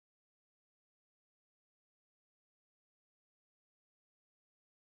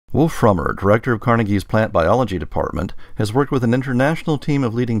Wolf Frummer, director of Carnegie's plant biology department, has worked with an international team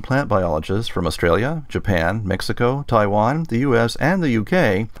of leading plant biologists from Australia, Japan, Mexico, Taiwan, the US, and the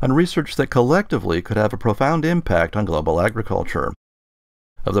UK on research that collectively could have a profound impact on global agriculture.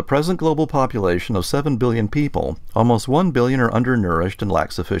 Of the present global population of 7 billion people, almost 1 billion are undernourished and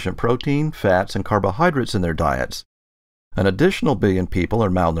lack sufficient protein, fats, and carbohydrates in their diets. An additional billion people are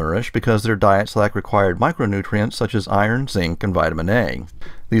malnourished because their diets lack required micronutrients such as iron, zinc, and vitamin A.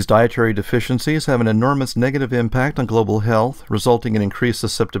 These dietary deficiencies have an enormous negative impact on global health, resulting in increased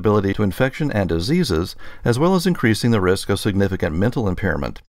susceptibility to infection and diseases, as well as increasing the risk of significant mental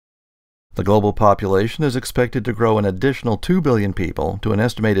impairment. The global population is expected to grow an additional 2 billion people to an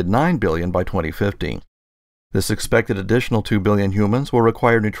estimated 9 billion by 2050. This expected additional 2 billion humans will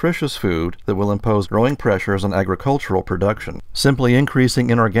require nutritious food that will impose growing pressures on agricultural production. Simply increasing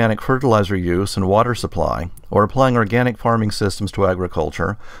inorganic fertilizer use and water supply, or applying organic farming systems to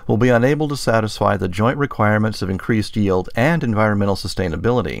agriculture, will be unable to satisfy the joint requirements of increased yield and environmental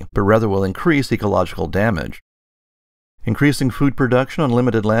sustainability, but rather will increase ecological damage. Increasing food production on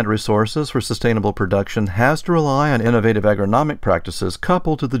limited land resources for sustainable production has to rely on innovative agronomic practices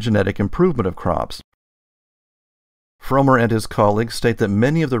coupled to the genetic improvement of crops. Frummer and his colleagues state that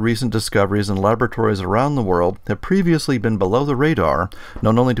many of the recent discoveries in laboratories around the world have previously been below the radar,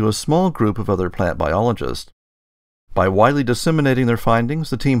 known only to a small group of other plant biologists. By widely disseminating their findings,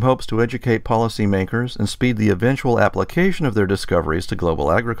 the team hopes to educate policymakers and speed the eventual application of their discoveries to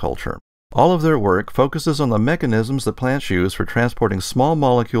global agriculture. All of their work focuses on the mechanisms that plants use for transporting small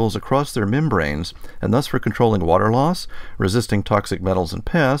molecules across their membranes, and thus for controlling water loss, resisting toxic metals and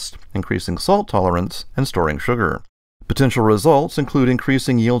pests, increasing salt tolerance, and storing sugar. Potential results include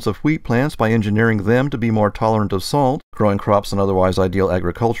increasing yields of wheat plants by engineering them to be more tolerant of salt, growing crops on otherwise ideal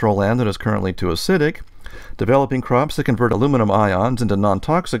agricultural land that is currently too acidic, developing crops that convert aluminum ions into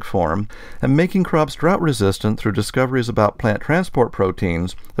non-toxic form, and making crops drought-resistant through discoveries about plant transport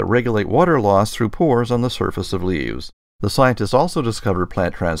proteins that regulate water loss through pores on the surface of leaves. The scientists also discovered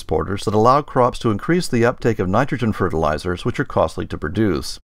plant transporters that allow crops to increase the uptake of nitrogen fertilizers, which are costly to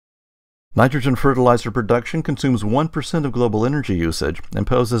produce. Nitrogen fertilizer production consumes 1% of global energy usage and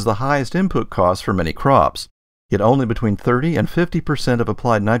poses the highest input cost for many crops. Yet only between 30 and 50% of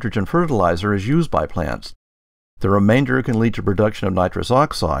applied nitrogen fertilizer is used by plants. The remainder can lead to production of nitrous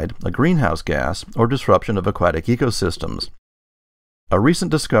oxide, a greenhouse gas, or disruption of aquatic ecosystems. A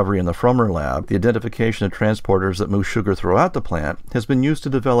recent discovery in the Frummer lab, the identification of transporters that move sugar throughout the plant, has been used to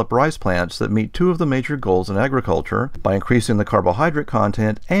develop rice plants that meet two of the major goals in agriculture by increasing the carbohydrate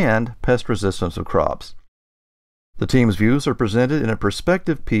content and pest resistance of crops. The team's views are presented in a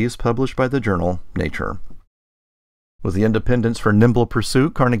perspective piece published by the journal Nature. With the independence for nimble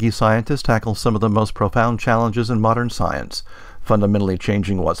pursuit, Carnegie scientists tackle some of the most profound challenges in modern science, fundamentally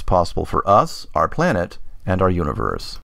changing what's possible for us, our planet, and our universe.